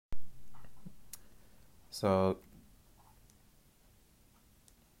So,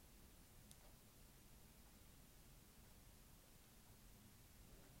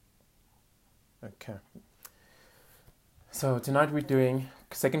 okay. So tonight we're doing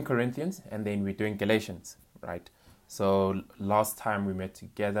Second Corinthians and then we're doing Galatians, right? So last time we met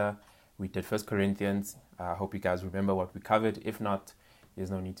together, we did First Corinthians. I hope you guys remember what we covered. If not,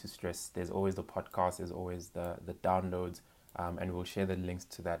 there's no need to stress. There's always the podcast, there's always the downloads, and we'll share the links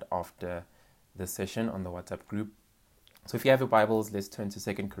to that after the session on the WhatsApp group. So if you have your Bibles, let's turn to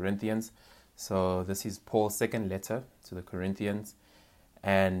Second Corinthians. So this is Paul's second letter to the Corinthians.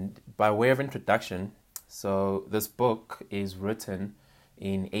 And by way of introduction, so this book is written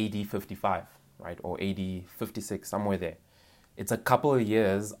in AD 55, right, or AD 56, somewhere there. It's a couple of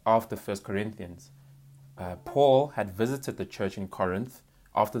years after First Corinthians. Paul had visited the church in Corinth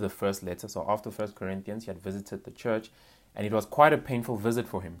after the first letter. So after First Corinthians, he had visited the church, and it was quite a painful visit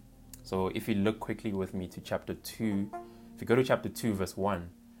for him. So if you look quickly with me to chapter 2, if you go to chapter 2, verse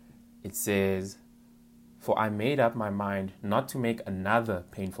 1, it says, "For I made up my mind not to make another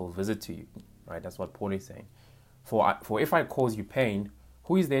painful visit to you." Right? That's what Paul is saying. For if I cause you pain,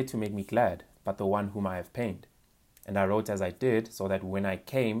 who is there to make me glad but the one whom I have pained? And I wrote as I did, so that when I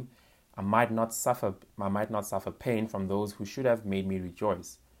came, I might not suffer pain from those who should have made me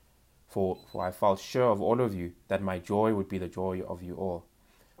rejoice. For I felt sure of all of you that my joy would be the joy of you all.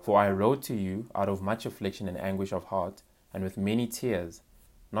 For I wrote to you out of much affliction and anguish of heart, and with many tears,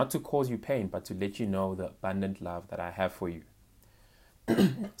 not to cause you pain, but to let you know the abundant love that I have for you.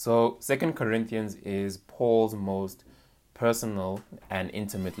 So 2 Corinthians is Paul's most personal and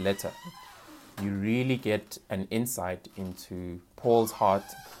intimate letter. You really get an insight into Paul's heart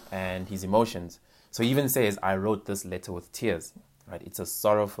and his emotions. So he even says, I wrote this letter with tears. Right? It's a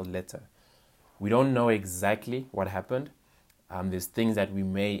sorrowful letter. We don't know exactly what happened. There's things that we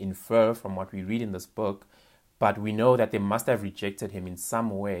may infer from what we read in this book, but we know that they must have rejected him in some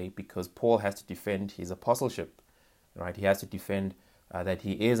way because Paul has to defend his apostleship. Right? He has to defend that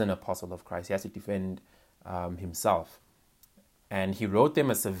he is an apostle of Christ. He has to defend himself. And he wrote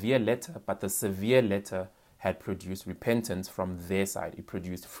them a severe letter, but the severe letter had produced repentance from their side. It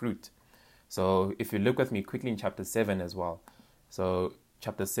produced fruit. So if you look with me quickly in chapter 7 as well. So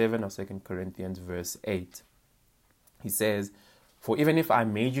chapter 7 of 2 Corinthians verse 8. He says, "For even if I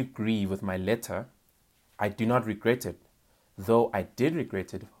made you grieve with my letter, I do not regret it, though I did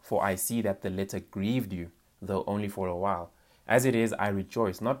regret it, for I see that the letter grieved you, though only for a while. As it is, I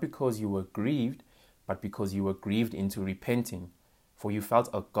rejoice, not because you were grieved, but because you were grieved into repenting. For you felt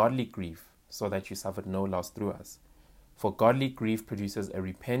a godly grief, so that you suffered no loss through us. For godly grief produces a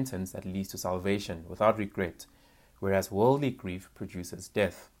repentance that leads to salvation without regret, whereas worldly grief produces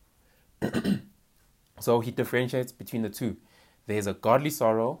death." So he differentiates between the two. There is a godly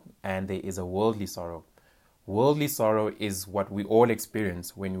sorrow and there is a worldly sorrow. Worldly sorrow is what we all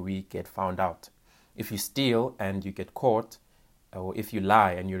experience when we get found out. If you steal and you get caught, or if you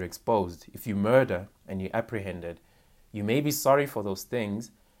lie and you're exposed, if you murder and you're apprehended, you may be sorry for those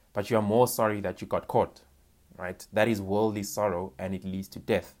things, but you are more sorry that you got caught, right? That is worldly sorrow, and it leads to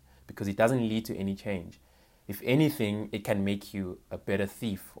death because it doesn't lead to any change. If anything, it can make you a better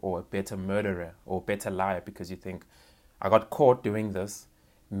thief or a better murderer or a better liar because you think, I got caught doing this,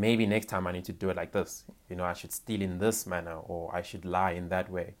 maybe next time I need to do it like this. I should steal in this manner or I should lie in that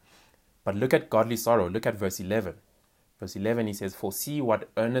way. But look at godly sorrow. Look at verse 11. Verse 11, he says, "For see what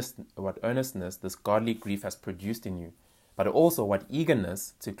earnestness this godly grief has produced in you, but also what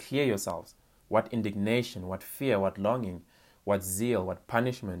eagerness to clear yourselves, what indignation, what fear, what longing, what zeal, what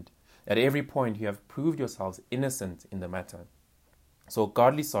punishment. At every point you have proved yourselves innocent in the matter." So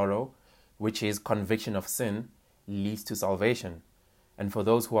godly sorrow, which is conviction of sin, leads to salvation. And for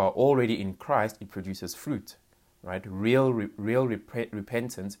those who are already in Christ, it produces fruit, right? Real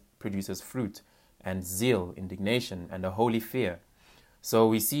repentance produces fruit, and zeal, indignation, and a holy fear. So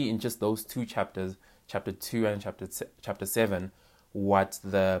we see in just those two chapters, chapter 2 and chapter 7, what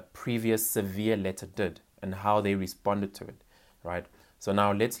the previous severe letter did and how they responded to it, right? So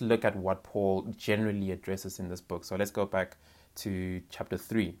now let's look at what Paul generally addresses in this book. So let's go back to chapter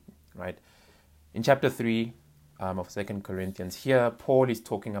 3, right? In chapter 3 of 2 Corinthians, here Paul is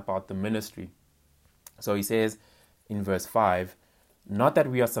talking about the ministry. So he says in verse 5, "Not that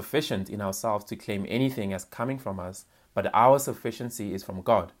we are sufficient in ourselves to claim anything as coming from us, but our sufficiency is from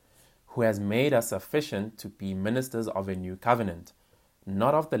God, who has made us sufficient to be ministers of a new covenant,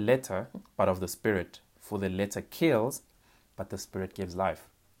 not of the letter, but of the Spirit. For the letter kills, but the Spirit gives life."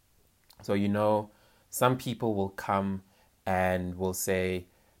 So some people will come and will say,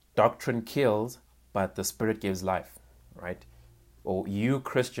 doctrine kills, but the Spirit gives life, right? or you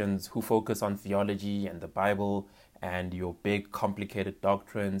Christians who focus on theology and the Bible and your big complicated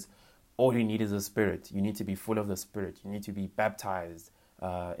doctrines, all you need is the Spirit. You need to be full of the Spirit. You need to be baptized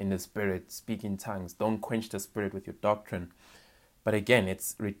in the Spirit, speak in tongues. Don't quench the Spirit with your doctrine. But again,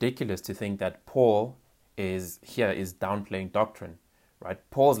 it's ridiculous to think that Paul is downplaying doctrine, right?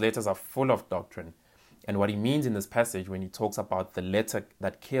 Paul's letters are full of doctrine. And what he means in this passage when he talks about the letter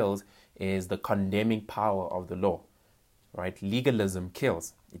that kills is the condemning power of the law, right? Legalism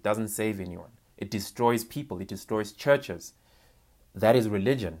kills. It doesn't save anyone. It destroys people. It destroys churches. That is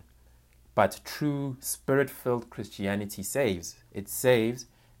religion. But true Spirit-filled Christianity saves. It saves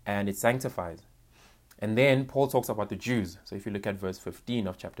and it sanctifies. And then Paul talks about the Jews. So if you look at verse 15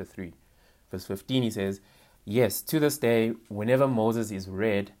 of chapter 3, verse 15, he says, yes, to this day, whenever Moses is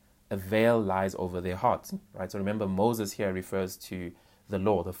read, a veil lies over their hearts. Right? So remember, Moses here refers to the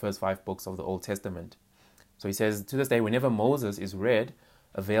law, the first 5 books of the Old Testament. So he says, to this day, whenever Moses is read,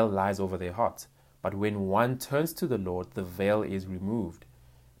 a veil lies over their hearts. But when one turns to the Lord, the veil is removed.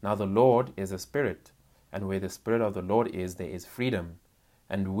 Now the Lord is a spirit, and where the Spirit of the Lord is, there is freedom.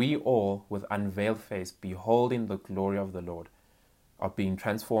 And we all, with unveiled face, beholding the glory of the Lord, are being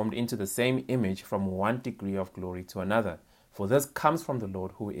transformed into the same image from one degree of glory to another. For this comes from the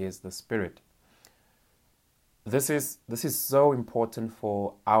Lord, who is the Spirit. This is so important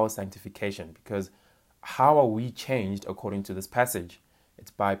for our sanctification, because how are we changed according to this passage?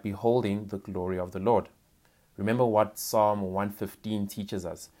 It's by beholding the glory of the Lord. Remember what Psalm 115 teaches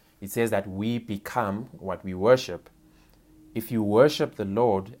us. It says that we become what we worship. If you worship the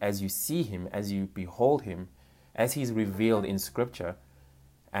Lord as you see him, as you behold him, as he's revealed in Scripture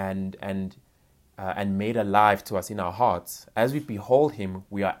and made alive to us in our hearts, as we behold him,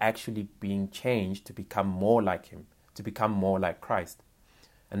 we are actually being changed to become more like him, to become more like Christ.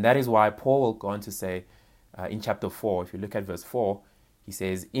 And that is why Paul will go on to say in chapter 4, if you look at verse 4, he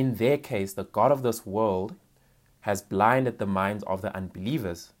says, in their case, the God of this world has blinded the minds of the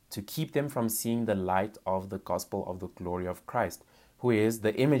unbelievers to keep them from seeing the light of the gospel of the glory of Christ, who is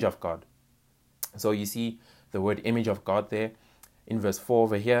the image of God. So you see the word image of God there in verse 4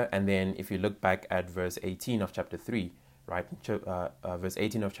 over here. And then if you look back at verse 18 of chapter 3, right? Verse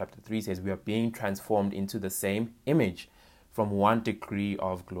 18 of chapter 3 says, we are being transformed into the same image from one degree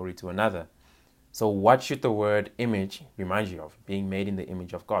of glory to another. So what should the word image remind you of? Being made in the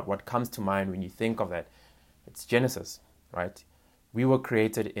image of God. What comes to mind when you think of that? It's Genesis, right? We were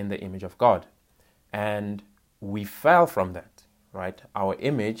created in the image of God, and we fell from that, right? Our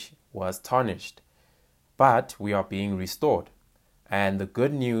image was tarnished, but we are being restored. And the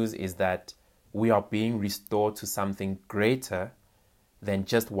good news is that we are being restored to something greater than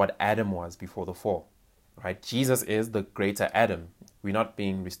just what Adam was before the fall, right? Jesus is the greater Adam. We're not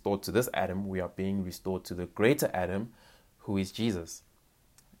being restored to this Adam. We are being restored to the greater Adam, who is Jesus.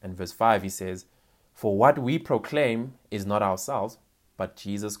 And verse 5, he says, for what we proclaim is not ourselves, but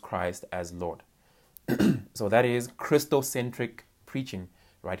Jesus Christ as Lord. So that is Christocentric preaching,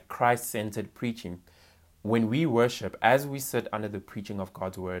 right? Christ-centered preaching. When we worship, as we sit under the preaching of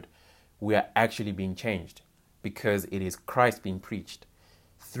God's word, we are actually being changed because it is Christ being preached.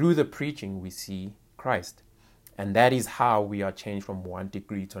 Through the preaching, we see Christ. And that is how we are changed from one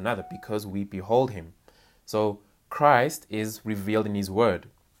degree to another, because we behold him. So Christ is revealed in his word.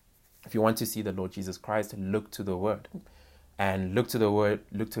 If you want to see the Lord Jesus Christ, look to the word. And look to the word,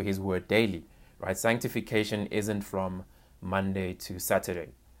 look to his word daily. Right? Sanctification isn't from Monday to Saturday.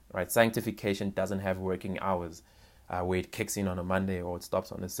 Right? Sanctification doesn't have working hours where it kicks in on a Monday or it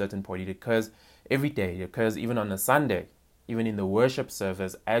stops on a certain point. It occurs every day. It occurs even on a Sunday. Even in the worship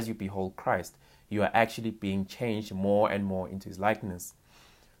service, as you behold Christ, you are actually being changed more and more into his likeness.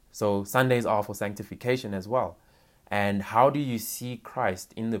 So Sundays are for sanctification as well. And how do you see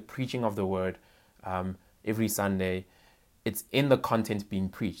Christ in the preaching of the word every Sunday? It's in the content being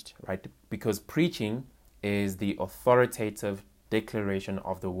preached, right? Because preaching is the authoritative declaration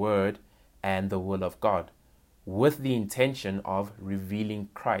of the word and the will of God, with the intention of revealing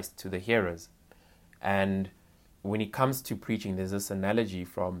Christ to the hearers. And when it comes to preaching, there's this analogy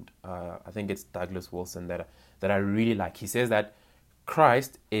from, I think it's Douglas Wilson that I really like. He says that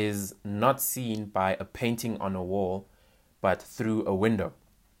Christ is not seen by a painting on a wall, but through a window.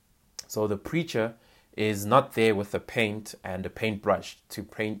 So the preacher is not there with a paint and a paintbrush to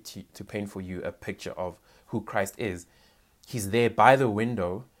paint for you a picture of who Christ is. He's there by the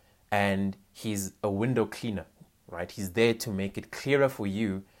window, and he's a window cleaner, right? He's there to make it clearer for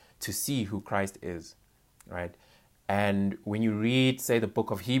you to see who Christ is, right? And when you read, say, the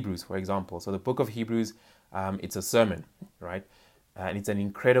book of Hebrews, for example, so the book of Hebrews, it's a sermon, right? And it's an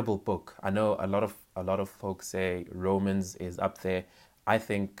incredible book. I know a lot of a lot of folks say Romans is up there. I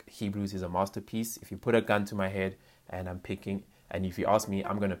think Hebrews is a masterpiece. If you put a gun to my head and if you ask me,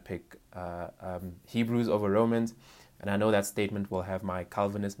 I'm going to pick Hebrews over Romans. And I know that statement will have my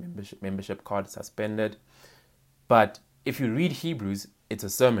Calvinist membership card suspended. But if you read Hebrews, it's a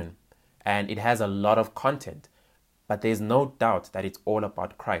sermon and it has a lot of content. But there's no doubt that it's all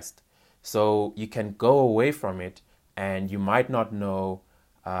about Christ. So you can go away from it and you might not know,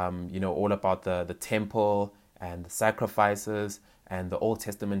 all about the temple and the sacrifices and the Old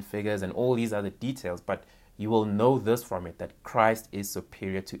Testament figures and all these other details. But you will know this from it, that Christ is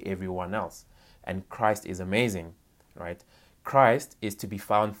superior to everyone else. And Christ is amazing, right? Christ is to be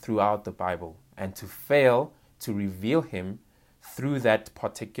found throughout the Bible. And to fail to reveal him through that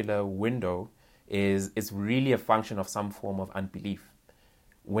particular window is really a function of some form of unbelief.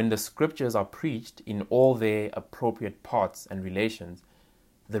 When the scriptures are preached in all their appropriate parts and relations,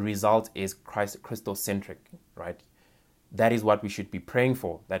 the result is Christocentric, right? That is what we should be praying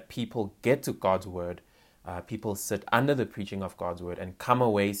for, that people get to God's word, people sit under the preaching of God's word and come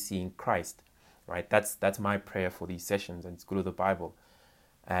away seeing Christ, right? That's my prayer for these sessions and School of the Bible.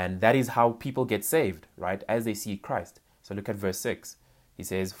 And that is how people get saved, right? As they see Christ. So look at verse 6. He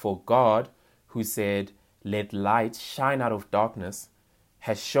says, "For God, who said, 'Let light shine out of darkness,'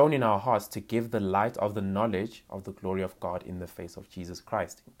 has shown in our hearts to give the light of the knowledge of the glory of God in the face of Jesus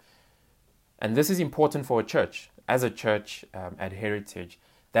Christ." And this is important for a church. As a church at Heritage,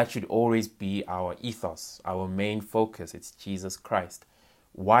 that should always be our ethos, our main focus. It's Jesus Christ.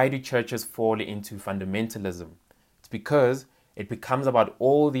 Why do churches fall into fundamentalism? It's because it becomes about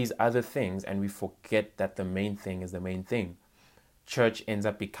all these other things and we forget that the main thing is the main thing. Church ends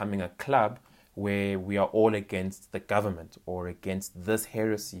up becoming a club where we are all against the government or against this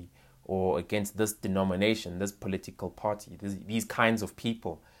heresy or against this denomination, this political party, these kinds of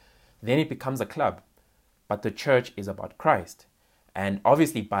people. Then it becomes a club. But the church is about Christ. And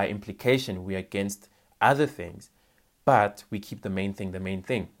obviously, by implication, we're against other things. But we keep the main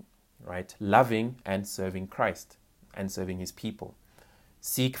thing, right? Loving and serving Christ and serving his people.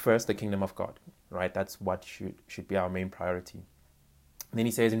 Seek first the kingdom of God, right? That's what should be our main priority. And then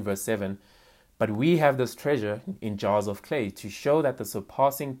he says in verse 7, "But we have this treasure in jars of clay to show that the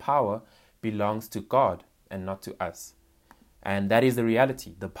surpassing power belongs to God and not to us." And that is the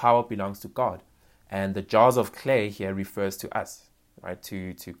reality. The power belongs to God. And the jars of clay here refers to us, right?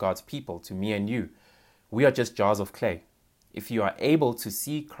 To God's people, to me and you. We are just jars of clay. If you are able to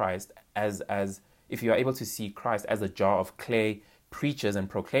see Christ as a jar of clay preaches and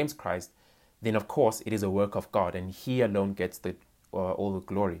proclaims Christ, then of course it is a work of God and he alone gets all the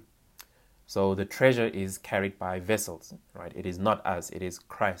glory. So the treasure is carried by vessels, right? It is not us, it is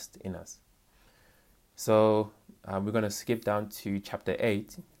Christ in us. So we're going to skip down to chapter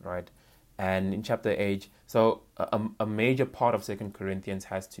 8, right? And in chapter 8, so a major part of 2 Corinthians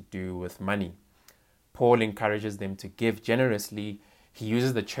has to do with money. Paul encourages them to give generously. He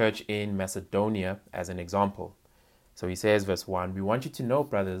uses the church in Macedonia as an example. So he says, verse 1, "We want you to know,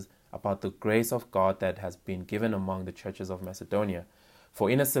 brothers, about the grace of God that has been given among the churches of Macedonia. For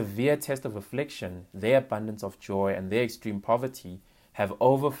in a severe test of affliction, their abundance of joy and their extreme poverty have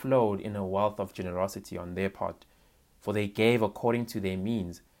overflowed in a wealth of generosity on their part. For they gave according to their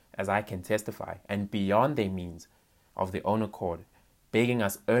means, as I can testify, and beyond their means of their own accord, begging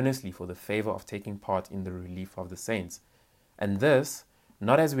us earnestly for the favor of taking part in the relief of the saints. And this,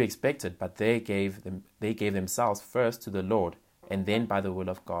 not as we expected, but they gave themselves first to the Lord, and then by the will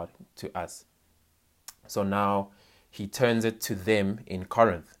of God to us." So now he turns it to them in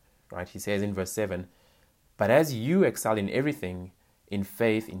Corinth, right? He says in verse 7, "But as you excel in everything, in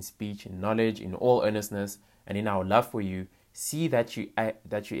faith, in speech, in knowledge, in all earnestness, and in our love for you, see that you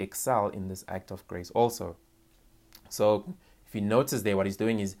excel in this act of grace also." So if you notice there, what he's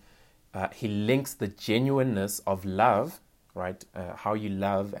doing is he links the genuineness of love, right? How you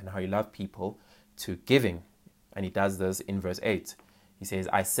love and how you love people to giving. And he does this in verse 8. He says,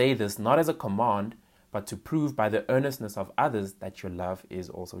 "I say this not as a command, but to prove by the earnestness of others that your love is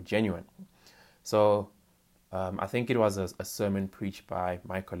also genuine." So I think it was a sermon preached by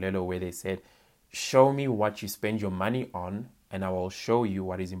Mike Olelo where they said, "Show me what you spend your money on, and I will show you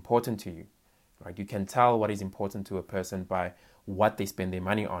what is important to you." Right? You can tell what is important to a person by what they spend their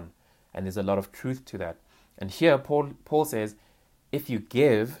money on. And there's a lot of truth to that. And here Paul says, if you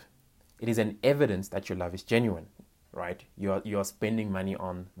give, it is an evidence that your love is genuine, right? You are spending money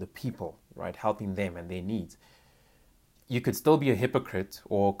on the people, right? Helping them and their needs. You could still be a hypocrite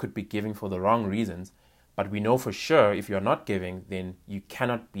or could be giving for the wrong reasons, but we know for sure if you're not giving, then you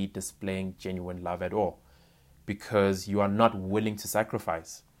cannot be displaying genuine love at all because you are not willing to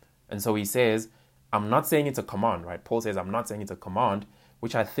sacrifice. And so he says, I'm not saying it's a command, right? Paul says, I'm not saying it's a command,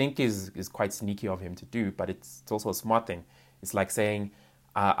 which I think is quite sneaky of him to do, but it's also a smart thing. It's like saying,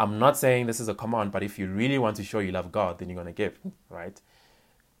 I'm not saying this is a command, but if you really want to show you love God, then you're going to give, right?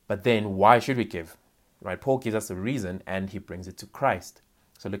 But then why should we give, right? Paul gives us a reason, and he brings it to Christ.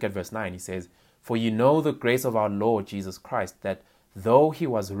 So look at verse 9. He says, for you know the grace of our Lord Jesus Christ, that though he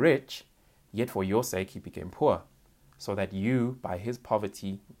was rich, yet for your sake he became poor, so that you, by his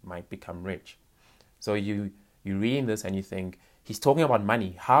poverty, might become rich. So you're reading this and you think, he's talking about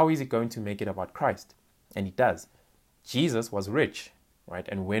money. How is he going to make it about Christ? And he does. Jesus was rich, right?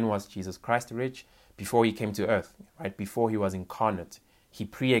 And when was Jesus Christ rich? Before he came to earth, right? Before he was incarnate. He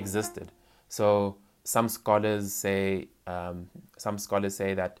pre-existed. So some scholars say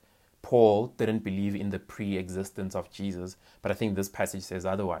that Paul didn't believe in the pre-existence of Jesus, but I think this passage says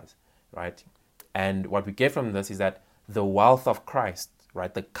otherwise, right? And what we get from this is that the wealth of Christ,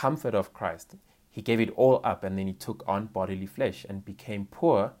 right, the comfort of Christ, he gave it all up, and then he took on bodily flesh and became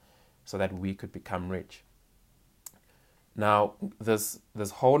poor so that we could become rich. Now, this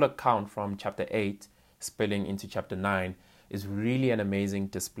whole account from chapter 8 spilling into chapter 9 is really an amazing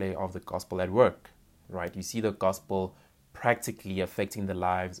display of the gospel at work, right? You see the gospel practically affecting the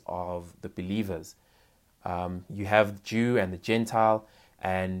lives of the believers. You have the Jew and the Gentile,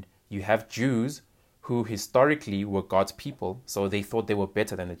 and you have Jews who historically were God's people, so they thought they were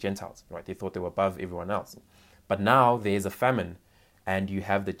better than the Gentiles, right? They thought they were above everyone else. But now there's a famine, and you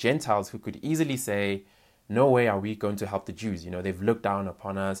have the Gentiles who could easily say, no way are we going to help the Jews. They've looked down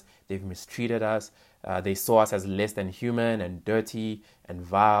upon us, they've mistreated us, they saw us as less than human and dirty and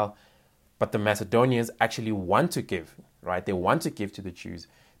vile. But the Macedonians actually want to give, right? They want to give to the Jews.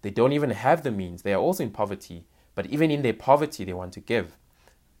 They don't even have the means. They are also in poverty, but even in their poverty, they want to give.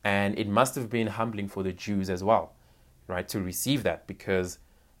 And it must have been humbling for the Jews as well, right, to receive that, because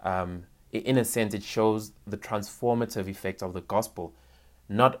in a sense, it shows the transformative effect of the gospel.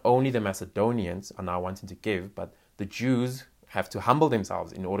 Not only the Macedonians are now wanting to give, but the Jews have to humble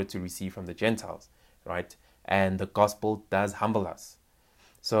themselves in order to receive from the Gentiles, right? And the gospel does humble us.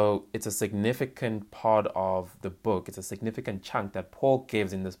 So it's a significant part of the book. It's a significant chunk that Paul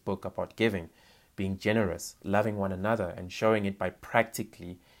gives in this book about giving, being generous, loving one another, and showing it by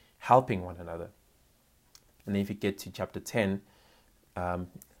practically helping one another. And then if you get to chapter 10,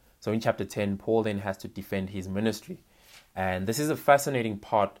 so in chapter 10, Paul then has to defend his ministry. And this is a fascinating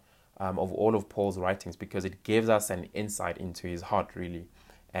part of all of Paul's writings, because it gives us an insight into his heart, really.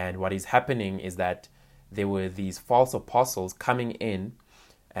 And what is happening is that there were these false apostles coming in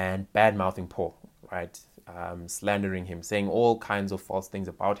and bad-mouthing Paul, right? Slandering him, saying all kinds of false things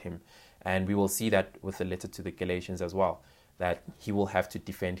about him. And we will see that with the letter to the Galatians as well, that he will have to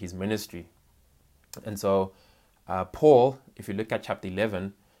defend his ministry. And so Paul, if you look at chapter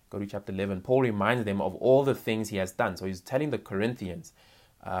 11, go to chapter 11, Paul reminds them of all the things he has done. So he's telling the Corinthians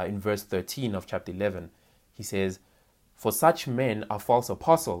in verse 13 of chapter 11, he says, for such men are false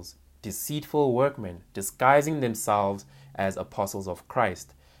apostles, deceitful workmen, disguising themselves as apostles of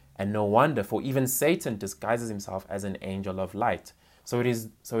Christ. And no wonder, for even Satan disguises himself as an angel of light. So it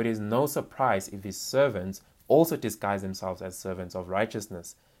is no surprise if his servants also disguise themselves as servants of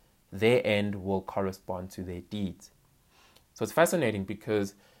righteousness. Their end will correspond to their deeds. So it's fascinating,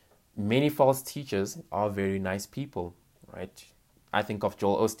 because many false teachers are very nice people, right? I think of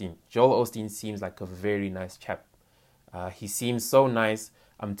Joel Osteen. Joel Osteen seems like a very nice chap. He seems so nice,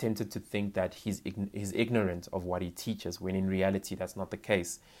 I'm tempted to think that he's ignorant of what he teaches, when in reality that's not the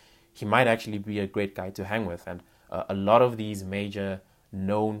case. He might actually be a great guy to hang with. And a lot of these major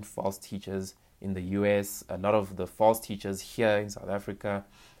known false teachers in the US, a lot of the false teachers here in South Africa,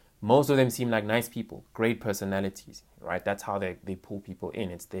 most of them seem like nice people, great personalities, right? That's how they pull people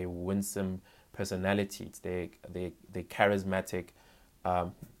in. It's their winsome personality. It's their charismatic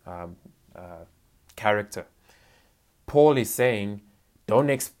character. Paul is saying, don't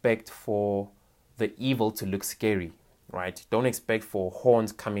expect for the evil to look scary, right? Don't expect for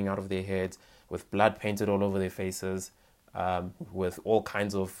horns coming out of their heads, with blood painted all over their faces, with all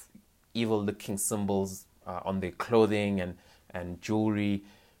kinds of evil-looking symbols on their clothing and jewelry.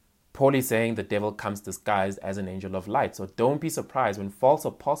 Paul is saying the devil comes disguised as an angel of light. So don't be surprised when false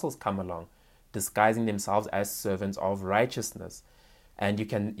apostles come along, disguising themselves as servants of righteousness. And you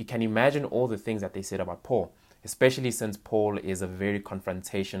can imagine all the things that they said about Paul, especially since Paul is a very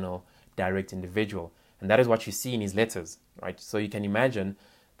confrontational, direct individual. And that is what you see in his letters, right? So you can imagine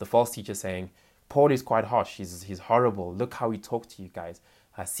the false teacher saying, Paul is quite harsh, he's horrible, look how he talks to you guys.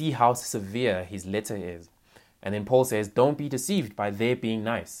 See how severe his letter is. And then Paul says, don't be deceived by their being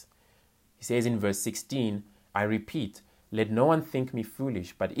nice. He says in verse 16, I repeat, Let no one think me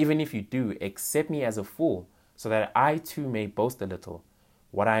foolish, but even if you do, accept me as a fool, so that I too may boast a little.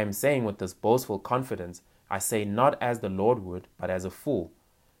 What I am saying with this boastful confidence, I say not as the Lord would, but as a fool.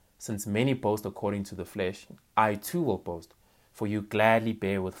 Since many boast according to the flesh, I too will boast, for you gladly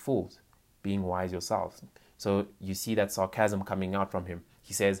bear with fools, being wise yourselves. So you see that sarcasm coming out from him.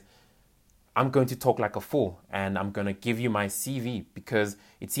 He says, I'm going to talk like a fool, and I'm going to give you my CV, because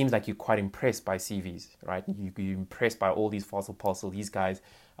it seems like you're quite impressed by CVs, right? You're impressed by all these false apostles, these guys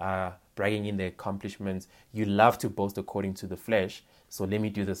bragging in their accomplishments. You love to boast according to the flesh, so let me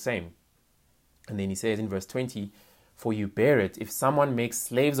do the same. And then he says in verse 20, for you bear it if someone makes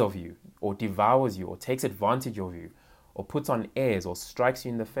slaves of you, or devours you, or takes advantage of you, or puts on airs, or strikes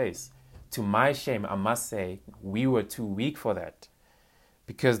you in the face. To my shame, I must say, we were too weak for that.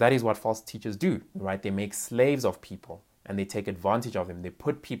 Because that is what false teachers do, right? They make slaves of people and they take advantage of them. They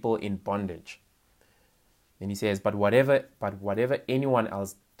put people in bondage. Then he says, but whatever anyone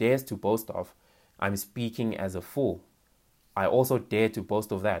else dares to boast of, I'm speaking as a fool. I also dare to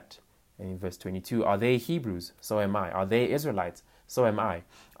boast of that. And in verse 22, are they Hebrews? So am I. Are they Israelites? So am I.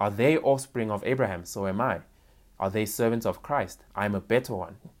 Are they offspring of Abraham? So am I. Are they servants of Christ? I am a better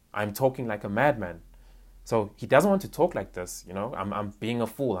one. I'm talking like a madman. So he doesn't want to talk like this, I'm being a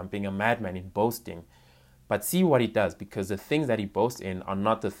fool, I'm being a madman in boasting. But see what he does, because the things that he boasts in are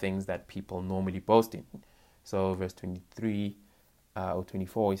not the things that people normally boast in. So verse 23 or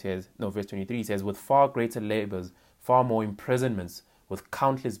 24, verse 23, he says, with far greater labors, far more imprisonments, with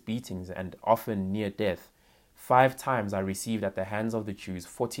countless beatings and often near death. 5 times I received at the hands of the Jews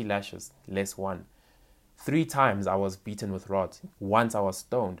 40 lashes, less one. 3 times I was beaten with rods. Once I was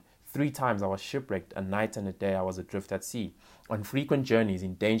stoned. 3 times I was shipwrecked, a night and a day I was adrift at sea, on frequent journeys,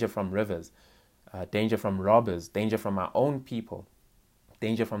 in danger from rivers, danger from robbers, danger from our own people,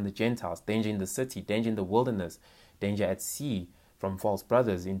 danger from the Gentiles, danger in the city, danger in the wilderness, danger at sea, from false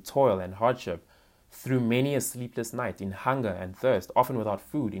brothers, in toil and hardship, through many a sleepless night, in hunger and thirst, often without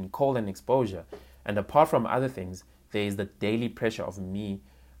food, in cold and exposure. And apart from other things, there is the daily pressure of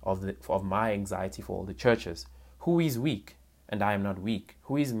my anxiety for all the churches. Who is weak? And I am not weak?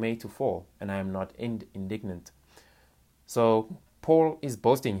 Who is made to fall? And I am not indignant? So Paul is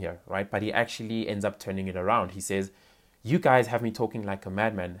boasting here, right? But he actually ends up turning it around. He says, you guys have me talking like a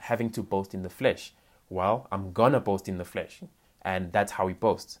madman, having to boast in the flesh. Well, I'm gonna boast in the flesh. And that's how he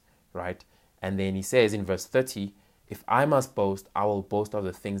boasts, right? And then he says in verse 30, if I must boast, I will boast of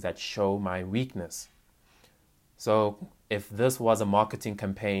the things that show my weakness. So if this was a marketing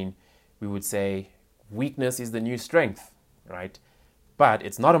campaign, we would say weakness is the new strength, right? But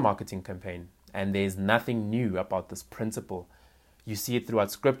it's not a marketing campaign, and there's nothing new about this principle. You see it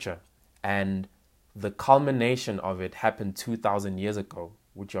throughout scripture, and the culmination of it happened 2,000 years ago,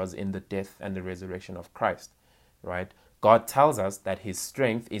 which was in the death and the resurrection of Christ, right? God tells us that his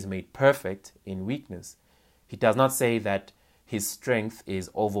strength is made perfect in weakness. He does not say that his strength is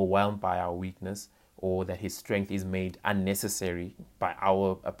overwhelmed by our weakness, or that his strength is made unnecessary by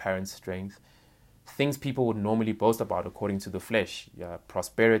our apparent strength. Things people would normally boast about according to the flesh,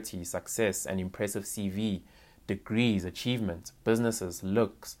 prosperity, success, an impressive CV, degrees, achievements, businesses,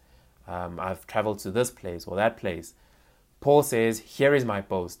 looks. I've traveled to this place or that place. Paul says, here is my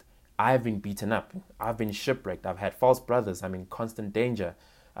boast. I've been beaten up. I've been shipwrecked. I've had false brothers. I'm in constant danger.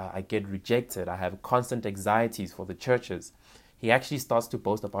 I get rejected. I have constant anxieties for the churches. He actually starts to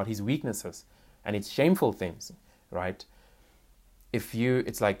boast about his weaknesses, and it's shameful things, right? If you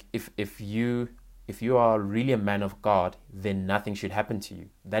are really a man of God, then nothing should happen to you.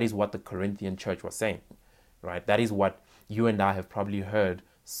 That is what the Corinthian church was saying, right? That is what you and I have probably heard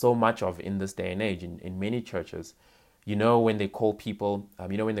so much of in this day and age in many churches. When they call people,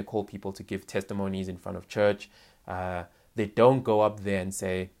 to give testimonies in front of church, they don't go up there and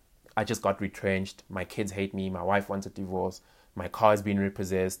say, I just got retrenched, my kids hate me, my wife wants a divorce, my car has been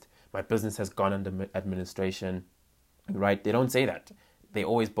repossessed, my business has gone under administration, right? They don't say that. They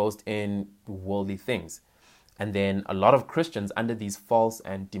always boast in worldly things. And then a lot of Christians under these false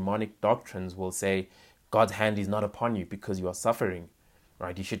and demonic doctrines will say, God's hand is not upon you because you are suffering,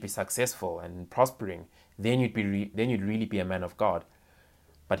 right? You should be successful and prospering. Then you'd really be a man of God.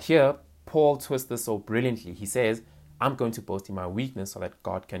 But here, Paul twists this so brilliantly. He says, I'm going to boast in my weakness so that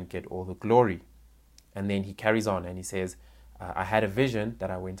God can get all the glory. And then he carries on and he says, I had a vision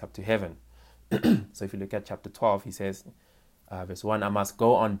that I went up to heaven. So if you look at chapter 12, he says, verse 1, I must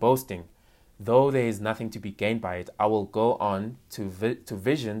go on boasting. Though there is nothing to be gained by it, I will go on to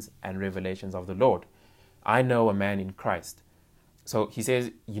visions and revelations of the Lord. I know a man in Christ. So he says,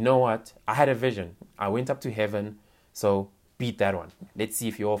 you know what? I had a vision. I went up to heaven, so beat that one. Let's see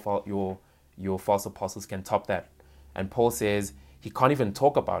if your false apostles can top that. And Paul says he can't even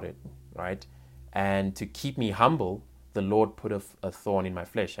talk about it, right? And to keep me humble, the Lord put a thorn in my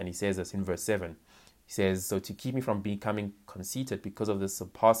flesh. And he says this in verse 7. He says, so to keep me from becoming conceited because of the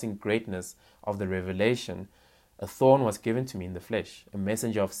surpassing greatness of the revelation, a thorn was given to me in the flesh, a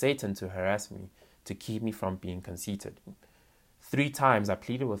messenger of Satan to harass me, to keep me from being conceited. 3 times I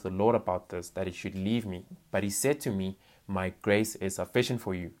pleaded with the Lord about this, that it should leave me. But he said to me, my grace is sufficient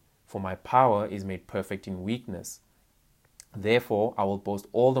for you, for my power is made perfect in weakness. Therefore, I will boast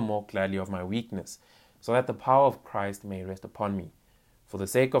all the more gladly of my weakness, so that the power of Christ may rest upon me. For the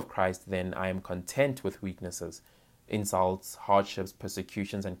sake of Christ, then, I am content with weaknesses, insults, hardships,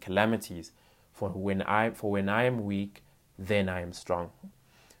 persecutions, and calamities. For when I am weak, then I am strong.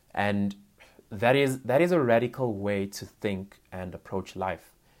 And that is a radical way to think and approach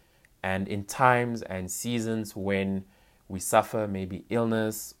life. And in times and seasons when we suffer maybe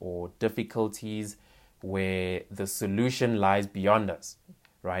illness or difficulties, where the solution lies beyond us,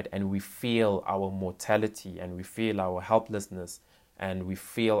 right? And we feel our mortality, and we feel our helplessness, and we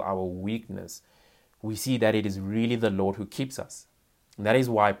feel our weakness, we see that it is really the Lord who keeps us. And that is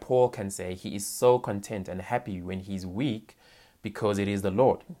why Paul can say he is so content and happy when he's weak, because it is the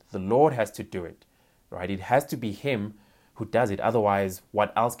Lord. The Lord has to do it, right? It has to be him who does it. Otherwise,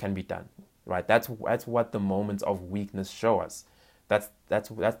 what else can be done, right? That's what the moments of weakness show us. That's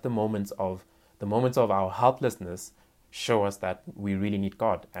the moments of our helplessness show us that we really need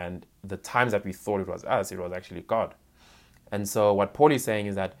God. And the times that we thought it was us, it was actually God. And so what Paul is saying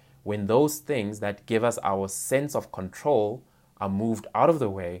is that when those things that give us our sense of control are moved out of the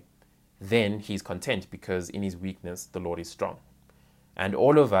way, then he's content, because in his weakness, the Lord is strong. And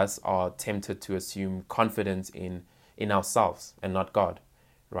all of us are tempted to assume confidence in ourselves and not God,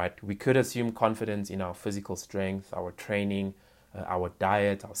 right? We could assume confidence in our physical strength, our training, our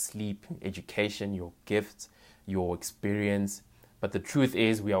diet, our sleep, education, your gifts, your experience. But the truth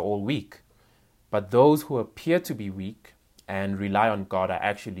is we are all weak. But those who appear to be weak and rely on God are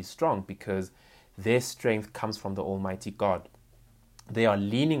actually strong, because their strength comes from the Almighty God. They are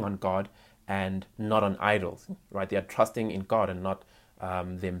leaning on God and not on idols, right? They are trusting in God and not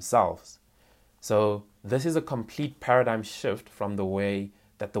themselves. So this is a complete paradigm shift from the way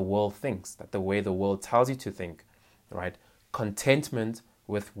that the world thinks, that the way the world tells you to think, right? Contentment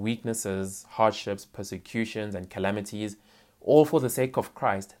with weaknesses, hardships, persecutions, and calamities, all for the sake of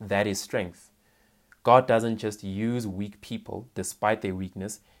Christ, that is strength. God doesn't just use weak people despite their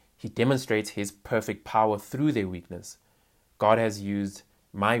weakness. He demonstrates his perfect power through their weakness. God has used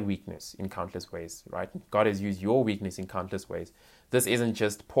my weakness in countless ways, right? God has used your weakness in countless ways. This isn't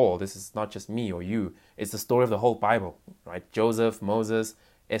just Paul. This is not just me or you. It's the story of the whole Bible, right? Joseph, Moses,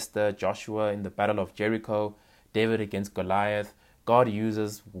 Esther, Joshua in the Battle of Jericho, David against Goliath. God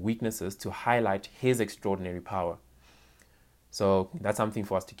uses weaknesses to highlight his extraordinary power. So that's something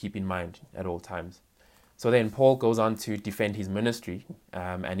for us to keep in mind at all times. So then Paul goes on to defend his ministry.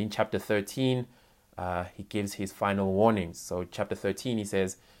 And in chapter 13, he gives his final warnings. So chapter 13, he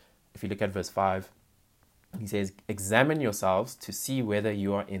says, if you look at verse 5, he says, examine yourselves to see whether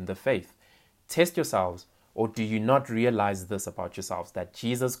you are in the faith. Test yourselves, or do you not realize this about yourselves, that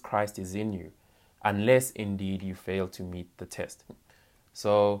Jesus Christ is in you, unless indeed you fail to meet the test.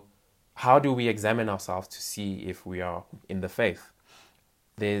 So how do we examine ourselves to see if we are in the faith?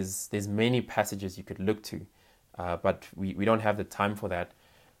 There's many passages you could look to, but we don't have the time for that.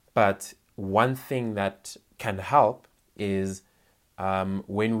 But one thing that can help is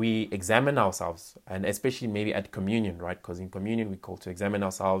when we examine ourselves, and especially maybe at communion, right? Because in communion we call to examine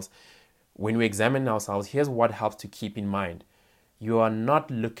ourselves. When we examine ourselves, here's what helps to keep in mind. You are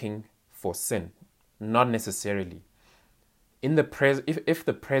not looking for sin, not necessarily. If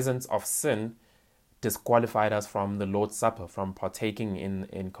the presence of sin disqualified us from the Lord's Supper, from partaking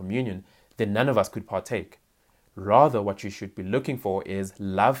in communion, then none of us could partake. Rather, what you should be looking for is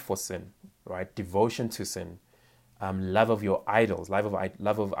love for sin, right? Devotion to sin, love of your idols, love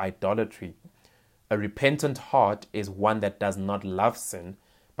of idolatry. A repentant heart is one that does not love sin,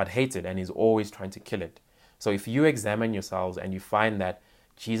 but hates it and is always trying to kill it. So if you examine yourselves and you find that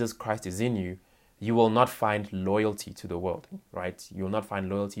Jesus Christ is in you, you will not find loyalty to the world, right? You will not find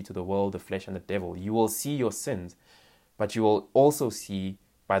loyalty to the world, the flesh, and the devil. You will see your sins, but you will also see,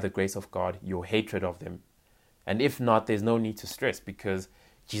 by the grace of God, your hatred of them. And if not, there's no need to stress, because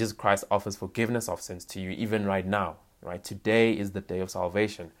Jesus Christ offers forgiveness of sins to you even right now, right? Today is the day of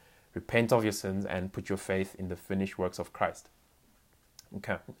salvation. Repent of your sins and put your faith in the finished works of Christ.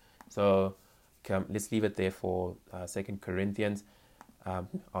 Okay, so let's leave it there for 2 Corinthians.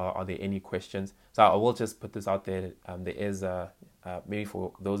 Are there any questions? So I will just put this out there. There is, maybe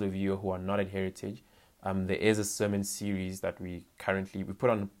for those of you who are not at Heritage, there is a sermon series that we put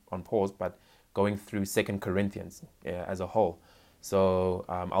on pause, but going through Second Corinthians as a whole. So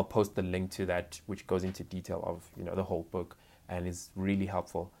I'll post the link to that, which goes into detail of the whole book and is really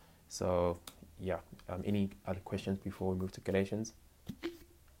helpful. So yeah, any other questions before we move to Galatians?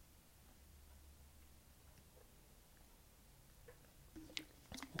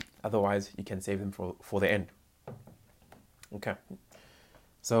 Otherwise, you can save them for the end. Okay,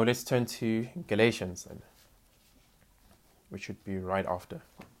 so let's turn to Galatians, which should be right after.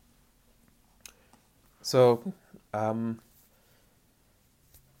 So, the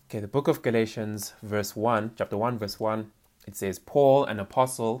book of Galatians, chapter 1, verse 1, it says, Paul, an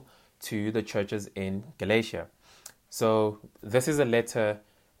apostle to the churches in Galatia. So this is a letter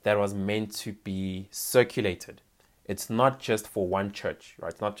that was meant to be circulated. It's not just for one church,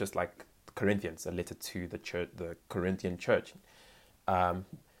 right? It's not just like Corinthians, a letter to the church, the Corinthian church.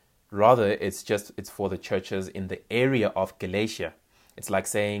 Rather, it's for the churches in the area of Galatia. It's like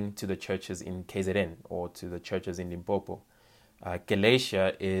saying to the churches in KZN or to the churches in Limpopo.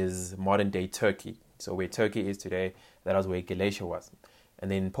 Galatia is modern-day Turkey. So where Turkey is today, that was where Galatia was.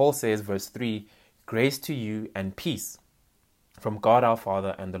 And then Paul says, verse 3, grace to you and peace from God our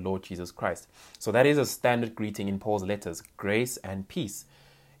Father and the Lord Jesus Christ. So that is a standard greeting in Paul's letters, grace and peace.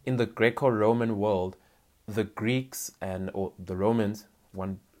 In the Greco-Roman world, the Greeks or the Romans,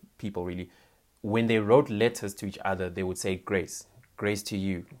 one people really, when they wrote letters to each other, they would say grace to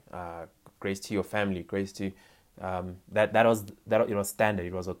you, grace to your family, grace to that it was standard.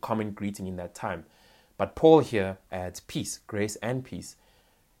 It was a common greeting in that time. But Paul here adds peace, grace and peace.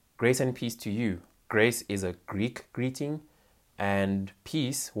 Grace and peace to you. Grace is a Greek greeting, and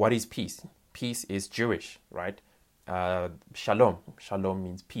peace, what is peace? Peace is Jewish, right? Shalom. Shalom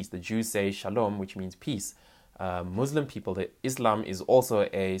means peace. The Jews say shalom, which means peace. Muslim people, Islam is also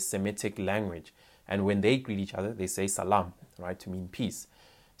a Semitic language. And when they greet each other, they say salam, right, to mean peace.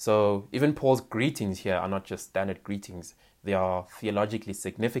 So even Paul's greetings here are not just standard greetings. They are theologically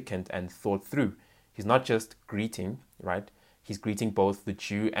significant and thought through. He's not just greeting, right? He's greeting both the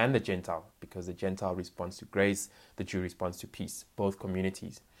Jew and the Gentile, because the Gentile responds to grace, the Jew responds to peace, both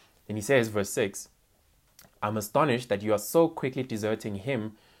communities. Then he says, verse 6, I'm astonished that you are so quickly deserting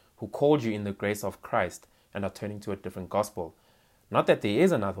him who called you in the grace of Christ and are turning to a different gospel. Not that there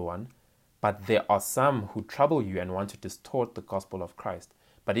is another one, but there are some who trouble you and want to distort the gospel of Christ.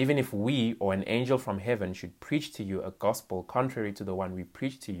 But even if we or an angel from heaven should preach to you a gospel contrary to the one we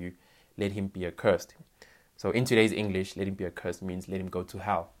preach to you, let him be accursed. So in today's English, let him be accursed means let him go to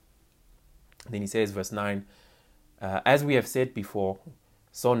hell. Then he says, verse 9, as we have said before,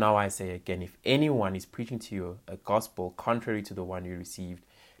 so now I say again, if anyone is preaching to you a gospel contrary to the one you received,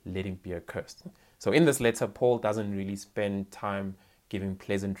 let him be accursed. So in this letter, Paul doesn't really spend time giving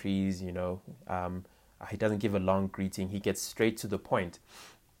pleasantries, he doesn't give a long greeting. He gets straight to the point.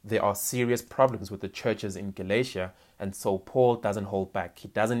 There are serious problems with the churches in Galatia, and so Paul doesn't hold back. He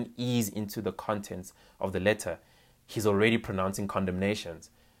doesn't ease into the contents of the letter. He's already pronouncing condemnations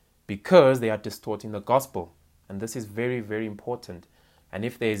because they are distorting the gospel. And this is very, very important. And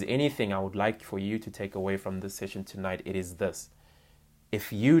if there is anything I would like for you to take away from this session tonight, it is this.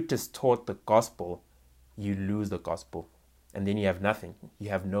 If you distort the gospel, you lose the gospel. And then you have nothing. You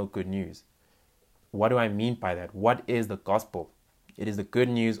have no good news. What do I mean by that? What is the gospel? It is the good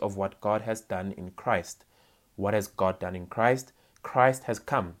news of what God has done in Christ. What has God done in Christ? Christ has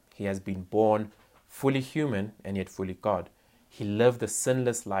come. He has been born fully human and yet fully God. He lived the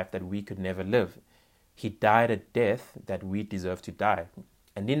sinless life that we could never live. He died a death that we deserve to die.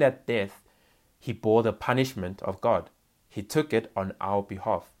 And in that death, he bore the punishment of God. He took it on our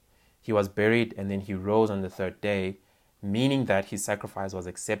behalf. He was buried and then he rose on the third day, meaning that his sacrifice was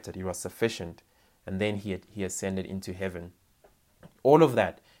accepted. It was sufficient. And then he ascended into heaven. All of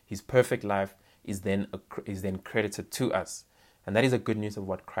that, his perfect life, is then credited to us. And that is the good news of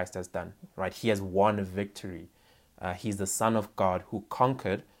what Christ has done, right? He has won a victory. He's the Son of God who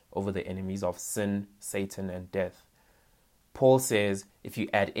conquered over the enemies of sin, Satan, and death. Paul says, if you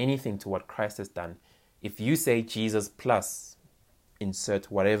add anything to what Christ has done, if you say Jesus plus, insert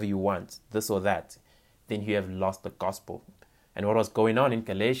whatever you want, this or that, then you have lost the gospel. And what was going on in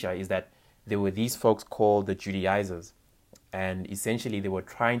Galatia is that there were these folks called the Judaizers. And essentially they were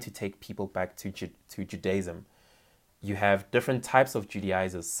trying to take people back to Judaism. You have different types of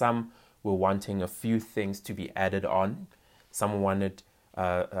Judaizers. Some were wanting a few things to be added on. Some wanted,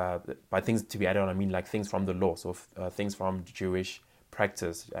 by things to be added on, I mean like things from the law, so things from Jewish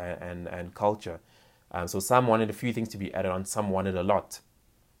practice and culture. So some wanted a few things to be added on, some wanted a lot.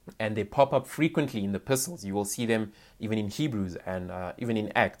 and they pop up frequently in the epistles. You will see them even in Hebrews and even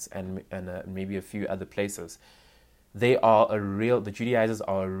in Acts and maybe a few other places. The Judaizers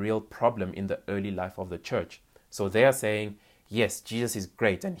are a real problem in the early life of the church. So they are saying, yes, Jesus is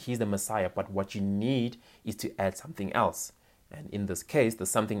great and he's the Messiah, but what you need is to add something else. And in this case, the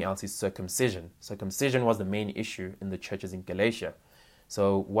something else is circumcision. Circumcision was the main issue in the churches in Galatia.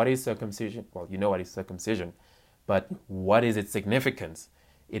 So what is circumcision? Well, you know what is circumcision, but what is its significance?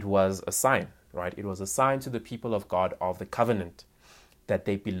 It was a sign, right? It was a sign to the people of God of the covenant, that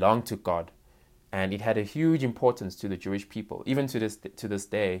they belonged to God. And it had a huge importance to the Jewish people. Even to this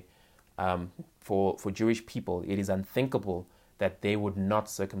day, for Jewish people, it is unthinkable that they would not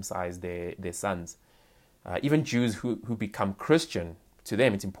circumcise their sons. Even Jews who become Christian, to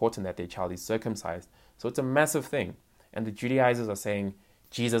them it's important that their child is circumcised. So it's a massive thing. And the Judaizers are saying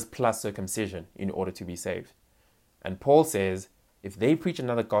Jesus plus circumcision in order to be saved. And Paul says, if they preach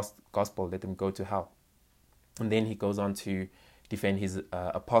another gospel, let them go to hell. And then he goes on to defend his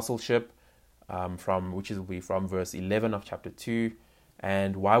apostleship, which will be from verse 11 of chapter 2.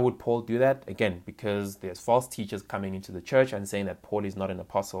 And why would Paul do that? Again, because there's false teachers coming into the church and saying that Paul is not an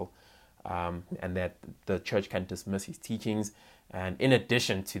apostle, and that the church can dismiss his teachings, and in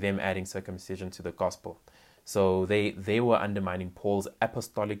addition to them adding circumcision to the gospel. So they were undermining Paul's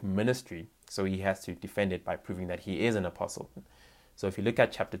apostolic ministry, so he has to defend it by proving that he is an apostle. So if you look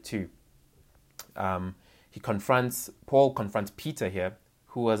at chapter 2, Paul confronts Peter here,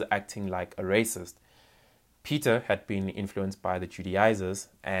 who was acting like a racist. Peter had been influenced by the Judaizers,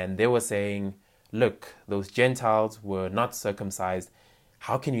 and they were saying, look, those Gentiles were not circumcised.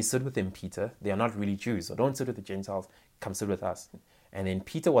 How can you sit with them, Peter? They are not really Jews, so don't sit with the Gentiles, come sit with us. And then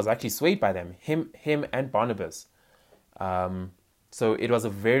Peter was actually swayed by them, him and Barnabas. So it was a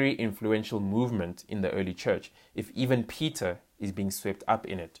very influential movement in the early church, if even Peter is being swept up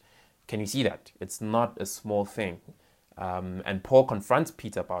in it. Can you see that? It's not a small thing. And Paul confronts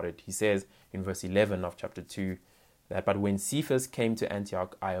Peter about it. He says in verse 11 of chapter 2 that, but when Cephas came to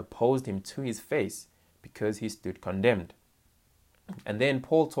Antioch, I opposed him to his face because he stood condemned. And then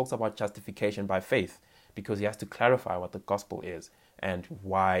Paul talks about justification by faith, because he has to clarify what the gospel is and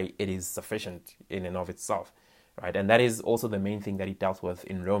why it is sufficient in and of itself, right? And that is also the main thing that he dealt with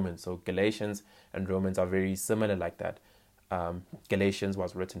in Romans. So Galatians and Romans are very similar like that. Galatians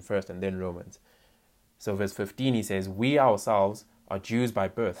was written first and then Romans. So verse 15, he says, we ourselves are Jews by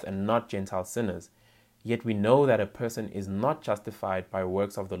birth and not Gentile sinners. Yet we know that a person is not justified by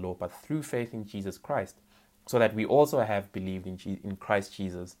works of the law, but through faith in Jesus Christ, so that we also have believed in Christ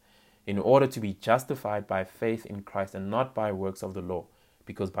Jesus, in order to be justified by faith in Christ and not by works of the law,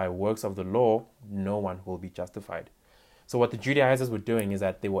 because by works of the law, no one will be justified. So what the Judaizers were doing is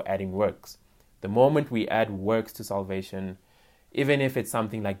that they were adding works. The moment we add works to salvation, even if it's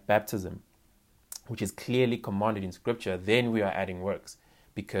something like baptism, which is clearly commanded in Scripture, then we are adding works,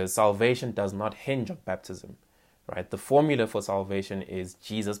 because salvation does not hinge on baptism, right? The formula for salvation is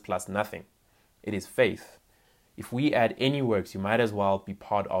Jesus plus nothing. It is faith. If we add any works, you might as well be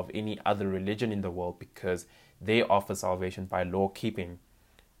part of any other religion in the world, because they offer salvation by law keeping.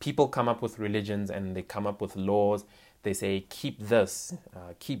 People come up with religions and they come up with laws. They say, keep this,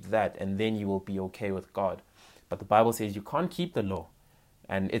 keep that, and then you will be okay with God. But the Bible says you can't keep the law.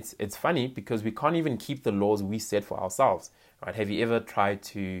 And it's funny because we can't even keep the laws we set for ourselves, right? Have you ever tried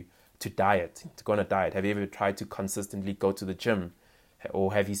to diet, to go on a diet? Have you ever tried to consistently go to the gym?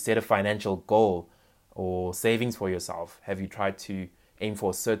 Or have you set a financial goal or savings for yourself? Have you tried to aim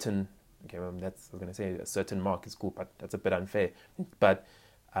for a certain, a certain mark is cool, but that's a bit unfair. But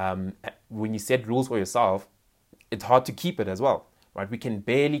when you set rules for yourself, it's hard to keep it as well, right? We can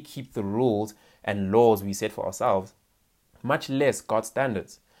barely keep the rules and laws we set for ourselves, much less God's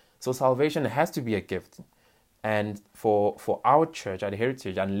standards. So salvation has to be a gift. And for our church at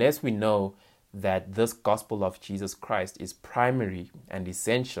Heritage, unless we know that this gospel of Jesus Christ is primary and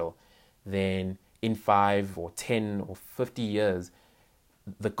essential, then in 5 or 10 or 50 years,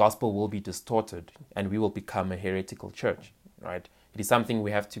 the gospel will be distorted and we will become a heretical church, right? It is something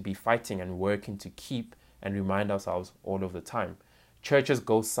we have to be fighting and working to keep and remind ourselves all of the time. Churches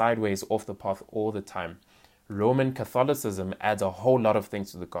go sideways off the path all the time. Roman Catholicism adds a whole lot of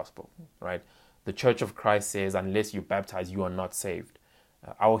things to the gospel, right? The Church of Christ says, unless you baptize, you are not saved.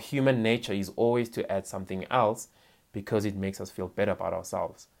 Our human nature is always to add something else because it makes us feel better about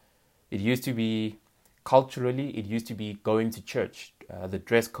ourselves. It used to be, culturally, it used to be going to church, the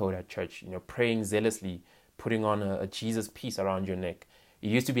dress code at church, praying zealously, putting on a Jesus piece around your neck. It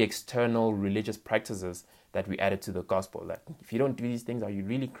used to be external religious practices that we added to the gospel. That if you don't do these things, are you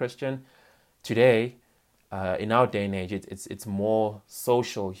really Christian? Today, in our day and age, it's more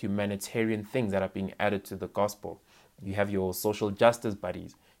social, humanitarian things that are being added to the gospel. You have your social justice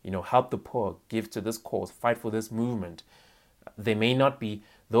buddies, help the poor, give to this cause, fight for this movement.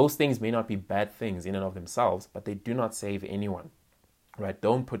 Those things may not be bad things in and of themselves, but they do not save anyone, right?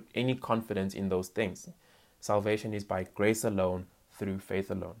 Don't put any confidence in those things. Salvation is by grace alone, through faith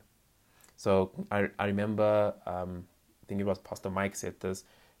alone. So I remember, I think it was Pastor Mike said this,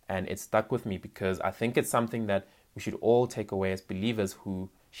 and it stuck with me because I think it's something that we should all take away as believers who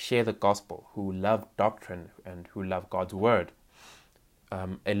share the gospel, who love doctrine, and who love God's word.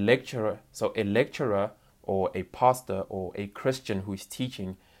 A lecturer or a pastor or a Christian who is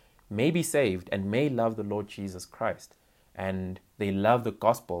teaching may be saved and may love the Lord Jesus Christ, and they love the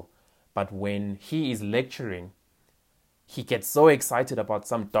gospel, but when he is lecturing, he gets so excited about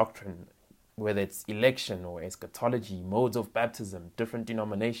some doctrine, whether it's election or eschatology, modes of baptism, different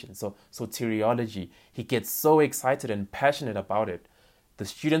denominations, so soteriology. He gets so excited and passionate about it. The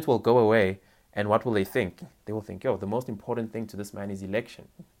students will go away, and what will they think? They will think, the most important thing to this man is election,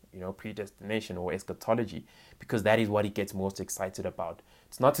 predestination or eschatology, because that is what he gets most excited about.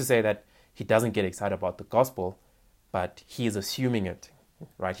 It's not to say that he doesn't get excited about the gospel, but he is assuming it,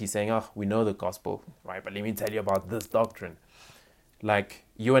 right? He's saying, we know the gospel, right? But let me tell you about this doctrine. Like,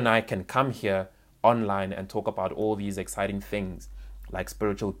 you and I can come here online and talk about all these exciting things, like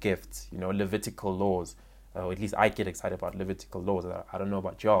spiritual gifts, Levitical laws. Or at least I get excited about Levitical laws. I don't know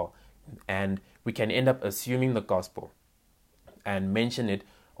about y'all. And we can end up assuming the gospel and mention it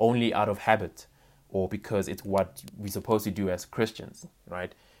only out of habit or because it's what we're supposed to do as Christians,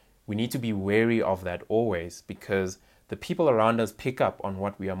 right? We need to be wary of that always, because the people around us pick up on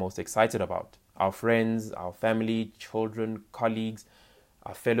what we are most excited about. Our friends, our family, children, colleagues,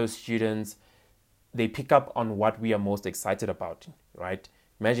 our fellow students, they pick up on what we are most excited about, right?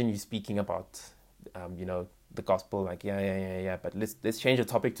 Imagine you speaking about, the gospel, like, but let's change the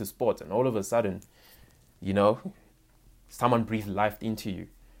topic to sports, and all of a sudden, someone breathed life into you,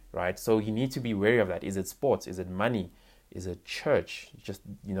 right? So you need to be wary of that. Is it sports? Is it money? Is it church? Just,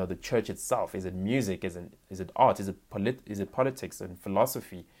 the church itself? Is it music? Is it art? Is it politics and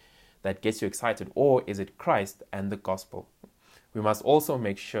philosophy that gets you excited? Or is it Christ and the gospel? We must also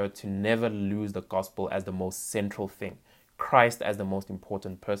make sure to never lose the gospel as the most central thing, Christ as the most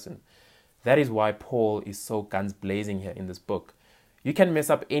important person. That is why Paul is so guns blazing here in this book. You can mess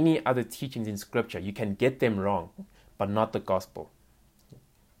up any other teachings in scripture. You can get them wrong, but not the gospel.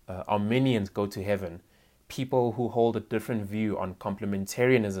 Arminians go to heaven. People who hold a different view on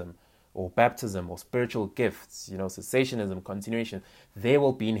complementarianism or baptism or spiritual gifts, cessationism, continuation, they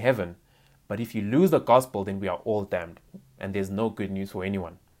will be in heaven. But if you lose the gospel, then we are all damned, and there's no good news for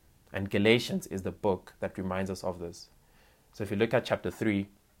anyone. And Galatians is the book that reminds us of this. So if you look at chapter 3,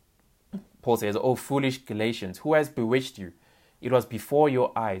 Paul says, "O foolish Galatians, who has bewitched you? It was before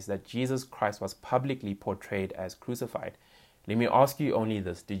your eyes that Jesus Christ was publicly portrayed as crucified. Let me ask you only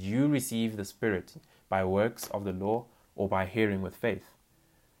this: did you receive the Spirit by works of the law or by hearing with faith?"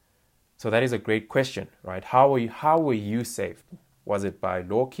 So that is a great question, right? How were you saved? Was it by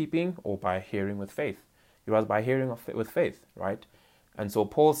law keeping or by hearing with faith? It was by hearing with faith, right? And so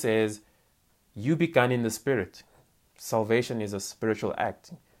Paul says, you began in the Spirit. Salvation is a spiritual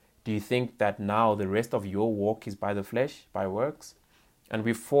act. Do you think that now the rest of your walk is by the flesh, by works? And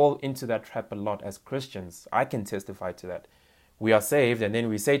we fall into that trap a lot as Christians. I can testify to that. We are saved, and then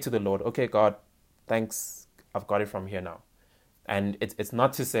we say to the Lord, okay, God, thanks, I've got it from here now. And it's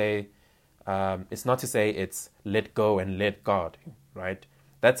not to say it's let go and let God, right?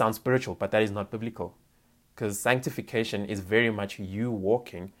 That sounds spiritual, but that is not biblical. Because sanctification is very much you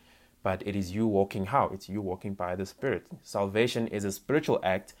walking, but it is you walking how? It's you walking by the Spirit. Salvation is a spiritual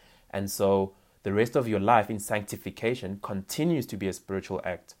act, and so the rest of your life in sanctification continues to be a spiritual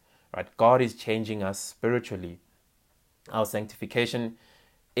act, right? God is changing us spiritually. Our sanctification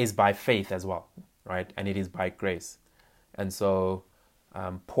is by faith as well, right? And it is by grace. And so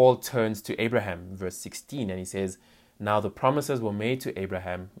Paul turns to Abraham, verse 16, and he says, now the promises were made to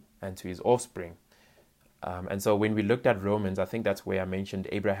Abraham and to his offspring. And so when we looked at Romans, I think that's where I mentioned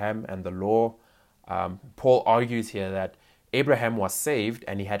Abraham and the law. Paul argues here that Abraham was saved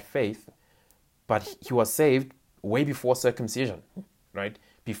and he had faith, but he was saved way before circumcision, right?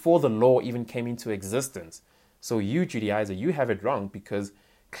 Before the law even came into existence. So you, Judaizer, you have it wrong, because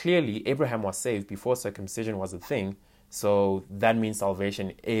clearly Abraham was saved before circumcision was a thing. So that means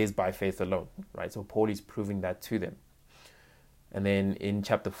salvation is by faith alone, right? So Paul is proving that to them. And then in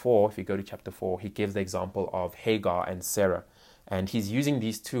chapter 4, if you go to chapter 4, he gives the example of Hagar and Sarah. And he's using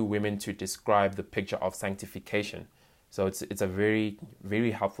these two women to describe the picture of sanctification. So it's a very,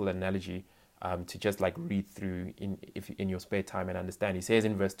 very helpful analogy. to just like read through in your spare time and understand. He says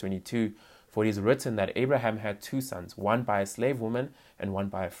in verse 22, "For it is written that Abraham had two sons, one by a slave woman and one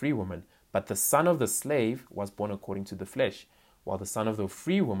by a free woman. But the son of the slave was born according to the flesh, while the son of the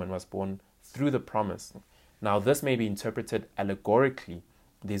free woman was born through the promise." Now this may be interpreted allegorically.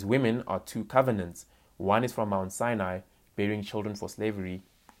 These women are two covenants. One is from Mount Sinai, bearing children for slavery.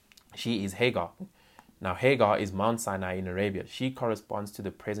 She is Hagar. Now Hagar is Mount Sinai in Arabia. She corresponds to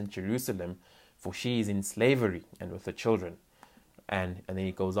the present Jerusalem, for she is in slavery and with the children. And then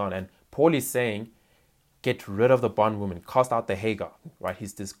he goes on. And Paul is saying, get rid of the bondwoman, cast out the Hagar. Right?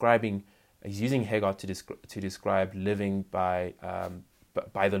 He's using Hagar to describe living by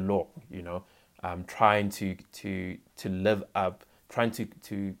the law. Trying to live up, trying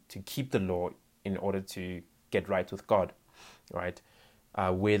to keep the law in order to get right with God. Right?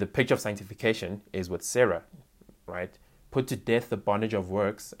 Where the picture of sanctification is with Sarah, right? Put to death the bondage of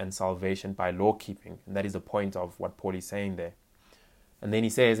works and salvation by law keeping. And that is the point of what Paul is saying there. And then he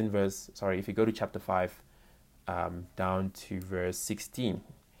says if you go to chapter 5, down to verse 16,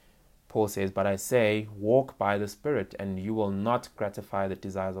 Paul says, "But I say, walk by the Spirit, and you will not gratify the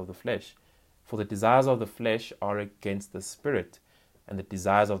desires of the flesh. For the desires of the flesh are against the Spirit, and the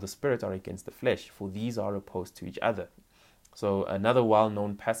desires of the Spirit are against the flesh, for these are opposed to each other." So another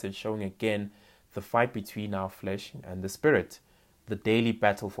well-known passage showing again the fight between our flesh and the Spirit, the daily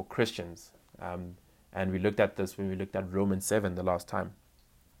battle for Christians. And we looked at this when we looked at Romans 7 the last time.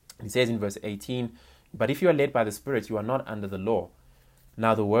 He says in verse 18, "But if you are led by the Spirit, you are not under the law.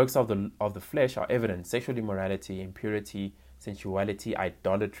 Now the works of the flesh are evident: sexual immorality, impurity, sensuality,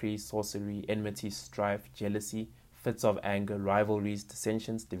 idolatry, sorcery, enmity, strife, jealousy, fits of anger, rivalries,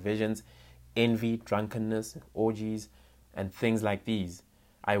 dissensions, divisions, envy, drunkenness, orgies, and things like these.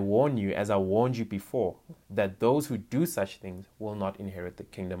 I warn you, as I warned you before, that those who do such things will not inherit the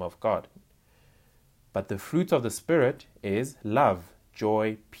kingdom of God. But the fruit of the Spirit is love,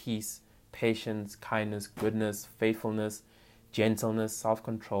 joy, peace, patience, kindness, goodness, faithfulness, gentleness,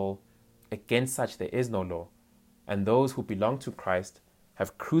 self-control. Against such there is no law. And those who belong to Christ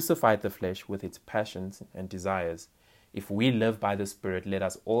have crucified the flesh with its passions and desires. If we live by the Spirit, let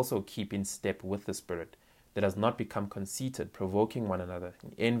us also keep in step with the Spirit. Let us not become conceited, provoking one another,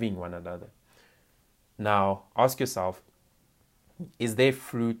 envying one another." Now, ask yourself, is there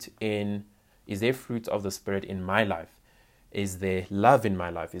fruit of the Spirit in my life? Is there love in my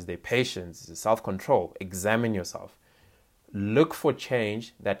life? Is there patience? Is there self-control? Examine yourself. Look for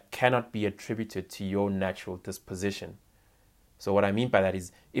change that cannot be attributed to your natural disposition. So what I mean by that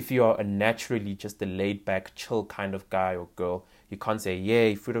is, if you are naturally just a laid-back, chill kind of guy or girl, you can't say,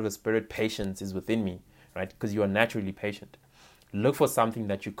 "Yay, fruit of the Spirit, patience is within me," right? Because you are naturally patient. Look for something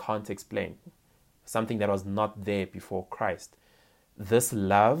that you can't explain, something that was not there before Christ. This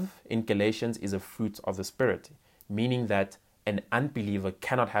love in Galatians is a fruit of the Spirit, meaning that an unbeliever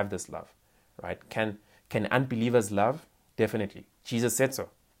cannot have this love, right? Can unbelievers love? Definitely. Jesus said so.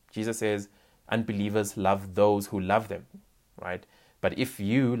 Jesus says unbelievers love those who love them, right? But if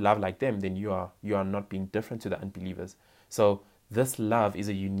you love like them, then you are not being different to the unbelievers. So this love is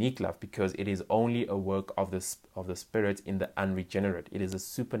a unique love because it is only a work of the Spirit in the unregenerate. It is a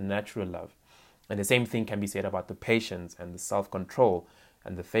supernatural love. And the same thing can be said about the patience and the self-control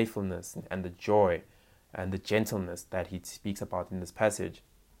and the faithfulness and the joy and the gentleness that he speaks about in this passage.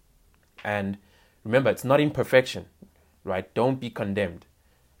 And remember, it's not imperfection, right? Don't be condemned.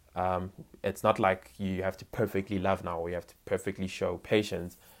 It's not like you have to perfectly love now or you have to perfectly show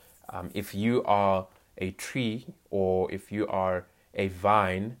patience. If you are a tree or if you are a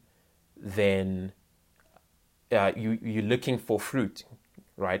vine, then you're looking for fruit,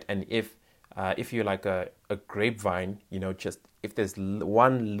 right? And if you're like a grapevine, just if there's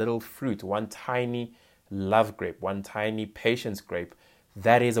one little fruit, one tiny love grape, one tiny patience grape,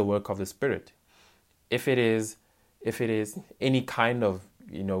 that is a work of the Spirit. If it is any kind of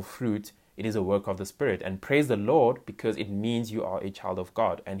fruit, it is a work of the Spirit. And praise the Lord, because it means you are a child of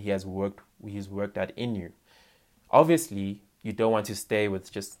God and He's worked that in you. Obviously, you don't want to stay with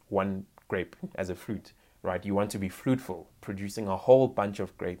just one grape as a fruit, right? You want to be fruitful, producing a whole bunch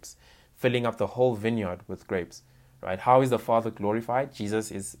of grapes, filling up the whole vineyard with grapes, right? How is the Father glorified? Jesus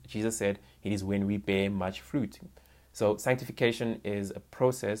said it is when we bear much fruit. So sanctification is a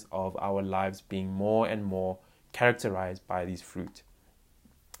process of our lives being more and more characterized by these fruit.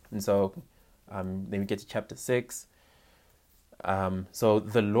 And so then we get to chapter 6. So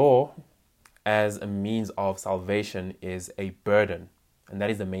the law as a means of salvation is a burden. And that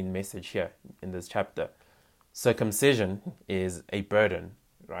is the main message here in this chapter. Circumcision is a burden,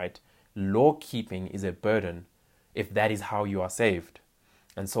 right? Law keeping is a burden if that is how you are saved.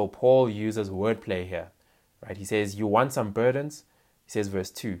 And so Paul uses wordplay here, right? He says, you want some burdens? He says, verse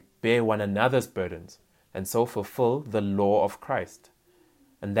 2, bear one another's burdens, and so fulfill the law of Christ.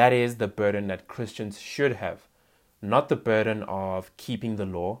 And that is the burden that Christians should have. Not the burden of keeping the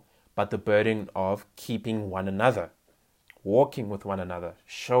law, but the burden of keeping one another, walking with one another,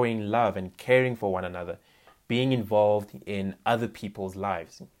 showing love and caring for one another, being involved in other people's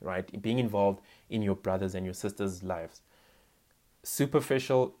lives, right? Being involved in your brothers and your sisters' lives.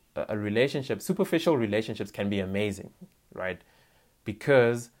 Superficial relationships can be amazing, right?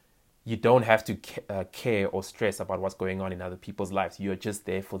 Because you don't have to care or stress about what's going on in other people's lives. You're just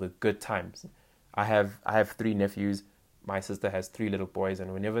there for the good times. I have 3 nephews. My sister has 3 little boys,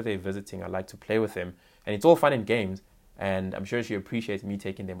 and whenever they're visiting, I like to play with them. And it's all fun and games, and I'm sure she appreciates me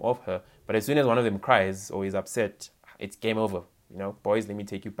taking them off her. But as soon as one of them cries or is upset, it's game over. Boys, let me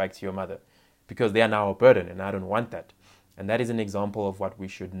take you back to your mother, because they are now a burden, and I don't want that. And that is an example of what we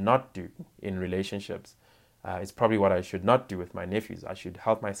should not do in relationships. It's probably what I should not do with my nephews. I should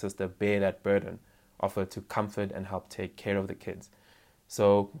help my sister bear that burden, offer to comfort and help take care of the kids.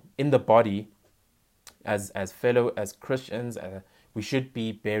 So in the body, as Christians, we should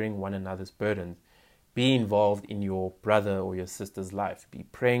be bearing one another's burdens. Be involved in your brother or your sister's life. Be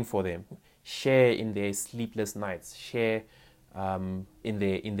praying for them. Share in their sleepless nights. Share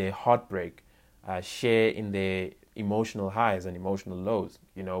in their heartbreak. Share in their emotional highs and emotional lows.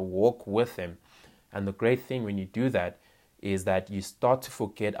 Walk with them. And the great thing when you do that is that you start to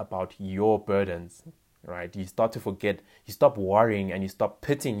forget about your burdens, right? You start to forget, you stop worrying and you stop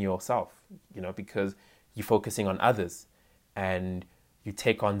pitying yourself, because you're focusing on others and you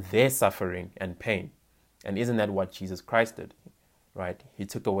take on their suffering and pain. And isn't that what Jesus Christ did, right? He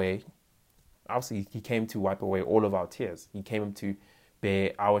came to wipe away all of our tears. He came to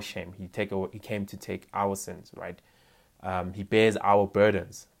bear our shame. He came to take our sins, right? He bears our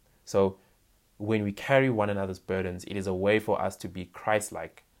burdens. So when we carry one another's burdens, it is a way for us to be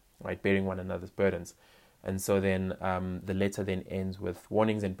Christ-like, right? Bearing one another's burdens. And so then the letter then ends with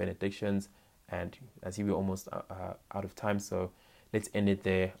warnings and benedictions. And I see we're almost out of time, so let's end it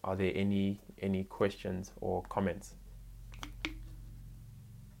there. Are there any questions or comments?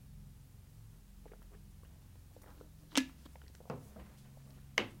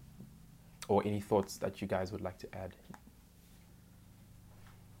 Or any thoughts that you guys would like to add?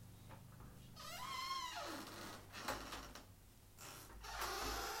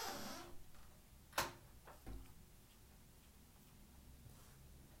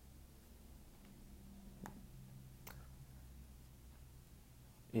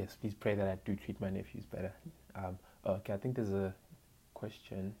 Yes, please pray that I do treat my nephews better. Okay, I think there's a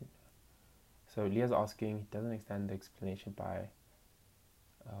question. So Leah's asking, he doesn't understand the explanation by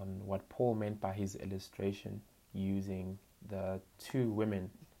what Paul meant by his illustration using the 2 women.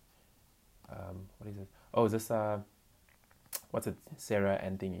 What is it? Oh, is this what's it? Sarah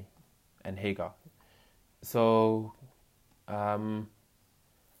and Thingy and Hagar. So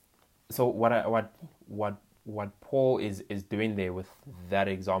what Paul is doing there with that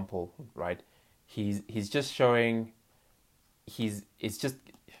example, right? He's just showing. He's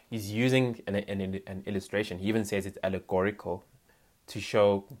using an illustration. He even says it's allegorical to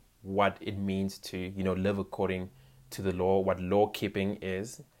show what it means to live according to the law, what law keeping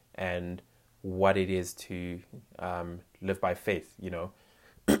is, and what it is to live by faith.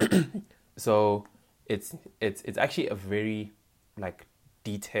 So it's actually a very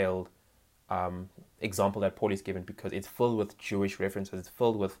detailed example that Paul is given, because it's filled with Jewish references. It's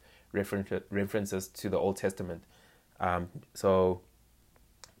filled with references to the Old Testament. So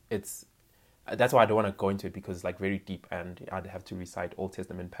that's why I don't want to go into it, because it's very deep and I'd have to recite Old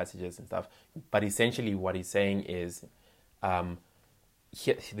Testament passages and stuff. But essentially what he's saying is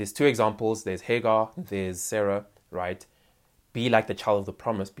there's 2 examples. There's Hagar, there's Sarah, right? Be like the child of the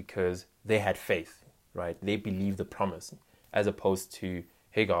promise, because they had faith, right? They believed the promise, as opposed to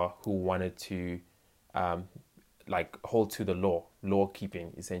Hagar, who wanted to hold to the law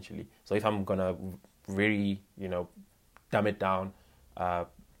keeping, essentially. So if I'm gonna very dumb it down,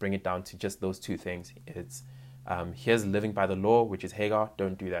 bring it down to just those 2 things, it's here's living by the law, which is Hagar,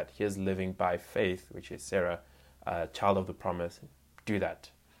 don't do that. Here's living by faith, which is Sarah, child of the promise, do that.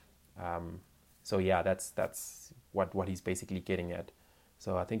 So yeah, that's what he's basically getting at.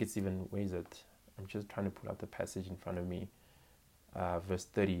 So I think it's even, where is it? I'm just trying to pull up the passage in front of me. Verse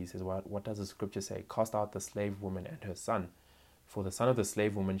 30, he says, what does the scripture say? Cast out the slave woman and her son, for the son of the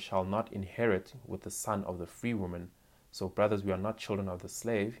slave woman shall not inherit with the son of the free woman. So brothers, we are not children of the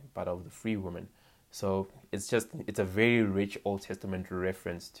slave, but of the free woman. So it's a very rich Old Testament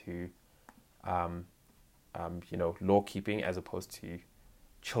reference to law keeping, as opposed to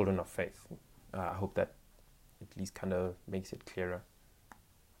children of faith. I hope that at least kind of makes it clearer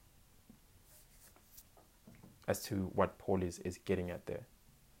as to what Paul is getting at there.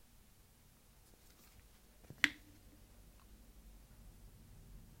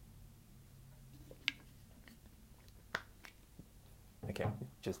 Okay,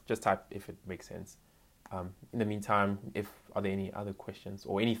 just type if it makes sense. In the meantime, are there any other questions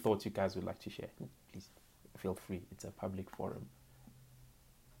or any thoughts you guys would like to share, please feel free. It's a public forum.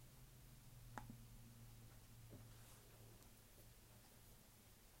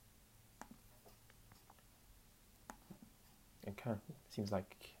 Okay, seems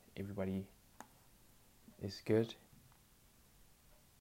like everybody is good.